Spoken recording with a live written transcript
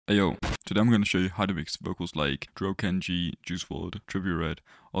Hey yo, today I'm gonna show you how to mix vocals like Dro Kenji, Wrld, Wrld,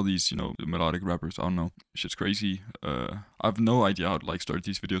 all these, melodic rappers. I don't know, shit's crazy. I have no idea how to start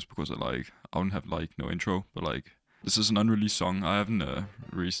these videos because I don't have no intro, but this is an unreleased song. I haven't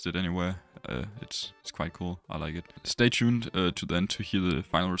released it anywhere. It's quite cool. I like it. Stay tuned to the end to hear the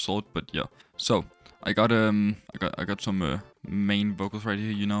final result. But yeah, so I got some main vocals right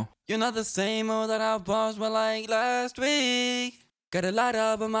here. You're not the same old that our boss were like last week. Got a light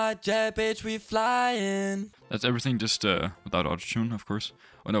up on my jet, bitch, we flying. That's everything, just without autotune, of course.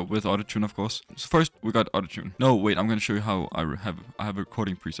 Oh no, with autotune, of course. So first, we got autotune. No, wait, I'm gonna show you how I have a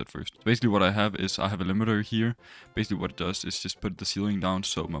recording preset first. So basically what I have is I have a limiter here. Basically what it does is just put the ceiling down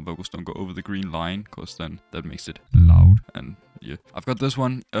so my vocals don't go over the green line, because then that makes it loud. And yeah, I've got this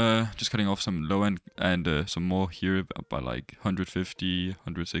one, just cutting off some low end and some more here by 150,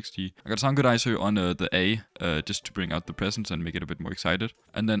 160. I got sound iso on the A, just to bring out the presence and make it a bit more excited.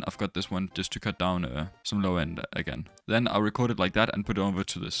 And then I've got this one just to cut down some low end again. Then I'll record it like that and put it over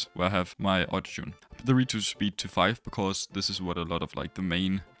to this, where I have my autotune. I put the read-to speed to 5 because this is what a lot of the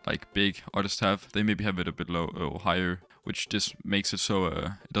main big artists have. They maybe have it a bit low or higher, which just makes it so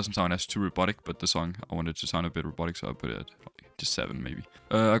it doesn't sound as too robotic. But the song, I wanted to sound a bit robotic, so I put it at just 7 maybe.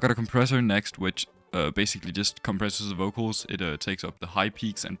 I got a compressor next, which basically just compresses the vocals. It takes up the high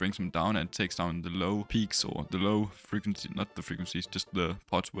peaks and brings them down, and takes down the low peaks or the low frequency, not the frequencies, just the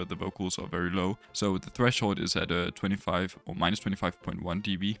parts where the vocals are very low. So the threshold is at 25 or minus 25.1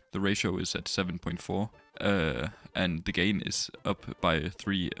 dB. The ratio is at 7.4. And the gain is up by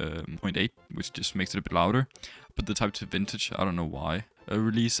 3.8, which just makes it a bit louder. But the type to vintage, I don't know why.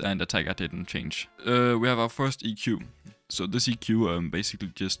 Release and attack I didn't change. We have our first EQ. So this EQ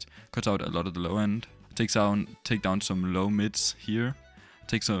basically just cuts out a lot of the low end. Take down some low mids here.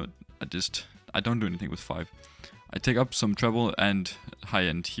 I don't do anything with 5. I take up some treble and high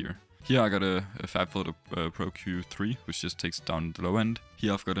end here. Here I got a FabFilter Pro Q3, which just takes down the low end.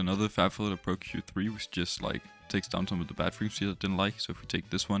 Here I've got another FabFilter Pro Q3, which just takes down some of the bad frequencies I didn't like. So if we take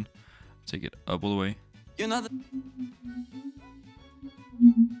this one, take it up all the way. You're not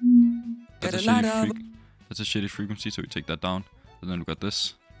That's a shitty frequency, so we take that down. And then we got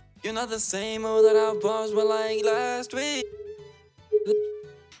this. You're not the same old that our boss were like last week.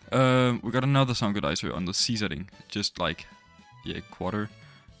 We got another sound iso on the C setting. Just quarter,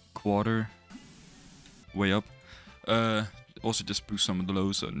 way up. Also just boost some of the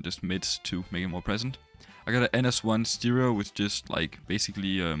lows and just mids to make it more present. I got an NS1 stereo, which just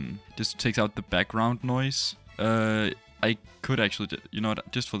basically just takes out the background noise. I could actually,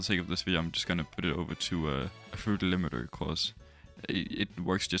 just for the sake of this video, I'm just gonna put it over to a Fruit limiter, cause it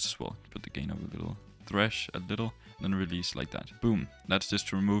works just as well. Put the gain up a little, thresh a little, then release like that. Boom. That's just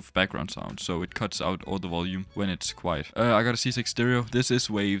to remove background sound, so it cuts out all the volume when it's quiet. I got a C6 stereo. This is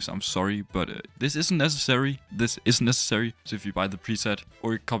waves, I'm sorry, but this isn't necessary. This isn't necessary. So if you buy the preset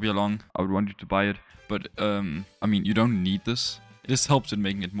or copy along, I would want you to buy it. But I mean, you don't need this. It just helps in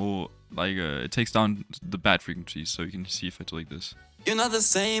making it more it takes down the bad frequencies, so you can see if it's like this. You're not the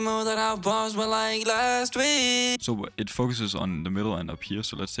same old that our boss were like last week. So it focuses on the middle and up here.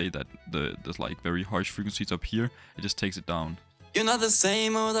 So let's say that there's very harsh frequencies up here. It just takes it down. You're not the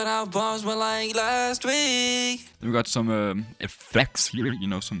same old that our boss were like last week. Then we got some effects here,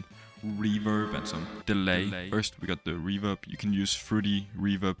 some reverb and some delay. First we got the reverb. You can use fruity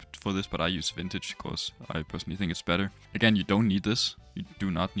reverb for this, but I use vintage because I personally think it's better. Again, you don't need this. You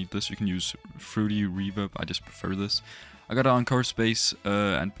do not need this. You can use fruity reverb. I just prefer this. I got an encore space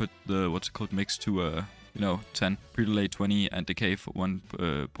and put the mix to 10, pre-delay 20, and decay for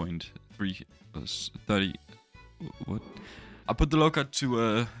 1.3 30. What? I put the low cut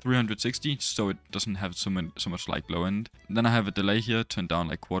to 360, so it doesn't have so much low end. Then I have a delay here, turned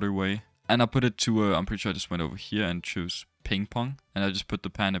down quarter way. And I put it to, I'm pretty sure I just went over here and chose ping pong. And I just put the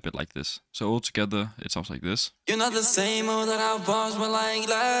pan a bit like this. So all together, it sounds like this. You're not the same old that our boss were like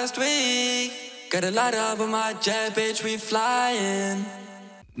last week. Got a light up on my jet, bitch, we flying.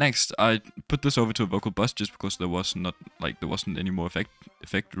 Next, I put this over to a vocal bus just because there wasn't any more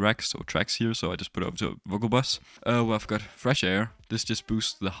effect racks or tracks here, so I just put it over to a vocal bus. Well, I've got fresh air. This just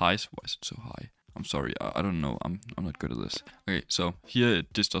boosts the highs. Why is it so high? I'm sorry, I don't know. I'm not good at this. Okay, so here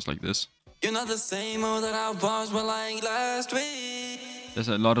it just does like this. You're not the same old that our boss were like last week. There's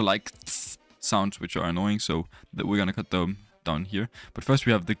a lot of sounds which are annoying, so we're gonna cut them down here. But first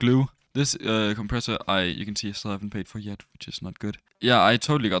we have the glue. This compressor, you can see I still haven't paid for yet, which is not good. Yeah, I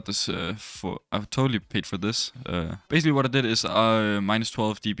totally got this I've totally paid for this. Basically what I did is minus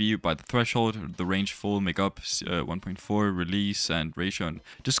 12 dB by the threshold, the range full, make up 1.4, release and ratio, and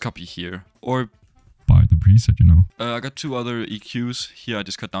just copy here. Or buy the preset, you know. I got 2 other EQs. Here I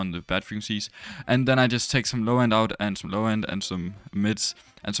just cut down the bad frequencies. And then I just take some low end out and some low end and some mids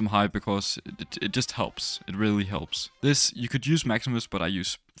and some high because it just helps. It really helps. This, you could use Maximus, but I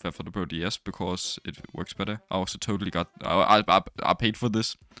use FabFilter Pro DS because it works better. I also totally got, I paid for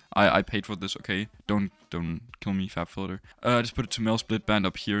this. I paid for this, okay? Don't kill me, FabFilter. I just put it to mel split band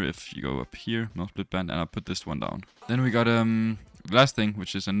up here. If you go up here, mel split band, and I put this one down. Then we got last thing,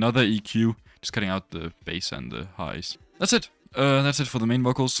 which is another EQ, just cutting out the bass and the highs. That's it. That's it for the main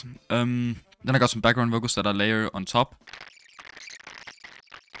vocals. Then I got some background vocals that I layer on top.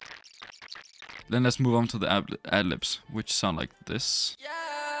 Then let's move on to the ad-libs, which sound like this. Yeah.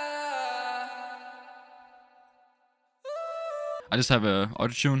 I just have a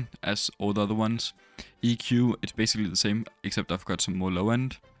autotune as all the other ones. EQ, it's basically the same, except I've got some more low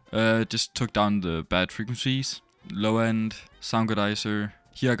end. Just took down the bad frequencies. Low end, sound godizer.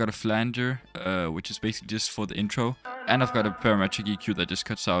 Here I got a flanger, which is basically just for the intro. And I've got a parametric EQ that just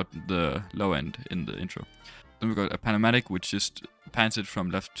cuts out the low end in the intro. Then we got a panamatic, which just pans it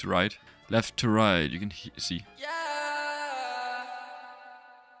from left to right. Left to right, you can see. Yeah.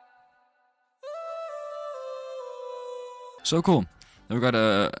 So cool. Then we got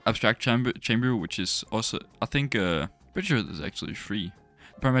a abstract chamber, which is also, I think, pretty sure this is actually free.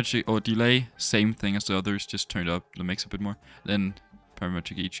 Parametric or delay, same thing as the others, just turned up the mix a bit more. Then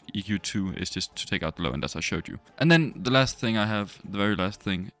parametric EQ2 is just to take out the low end as I showed you. And then the last thing I have, the very last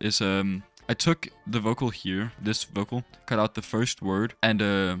thing, is I took the vocal here, this vocal, cut out the first word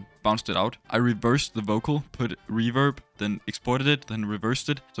and bounced it out. I reversed the vocal, put reverb, then exported it, then reversed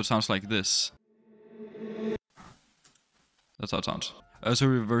it, so it sounds like this. That's how it sounds. So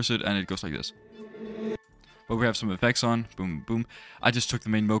reverse it and it goes like this. But we have some effects on, boom, boom. I just took the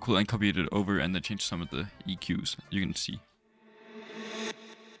main vocal and copied it over and then changed some of the EQs, you can see.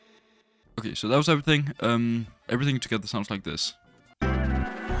 Okay, so that was everything. Everything together sounds like this.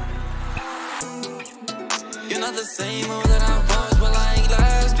 You're not the same old that I was, but like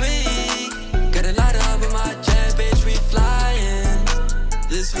last week. Got a light up in my jet, bitch, we flying.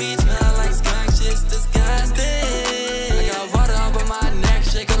 This weed smell like skunk, shit's disgusting. I got water up on my neck,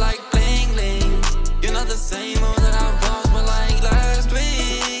 shake it like bling bling. You're not the same old that I was, but like last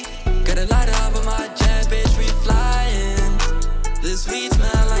week. Got a light up in my jet, bitch, we flying. This weed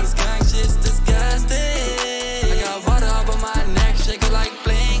smell like skunk, shit's disgusting. I got water up on my neck, shake it like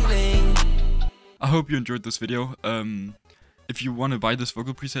bling bling. I hope you enjoyed this video. If you want to buy this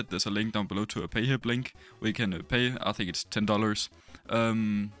vocal preset, there's a link down below to a PayHip link where you can pay. I think it's $10.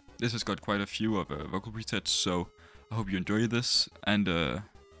 This has got quite a few of vocal presets, so I hope you enjoy this. And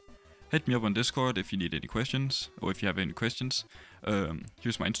hit me up on Discord if you need any questions, or if you have any questions.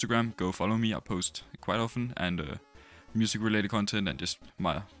 Here's my Instagram, go follow me, I post quite often, and music related content and just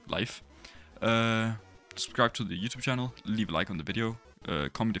my life. Subscribe to the YouTube channel, leave a like on the video.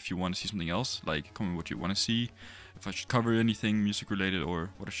 Comment if you want to see something else, like comment what you want to see, if I should cover anything music related or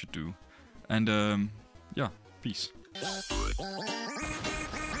what I should do. And yeah, peace.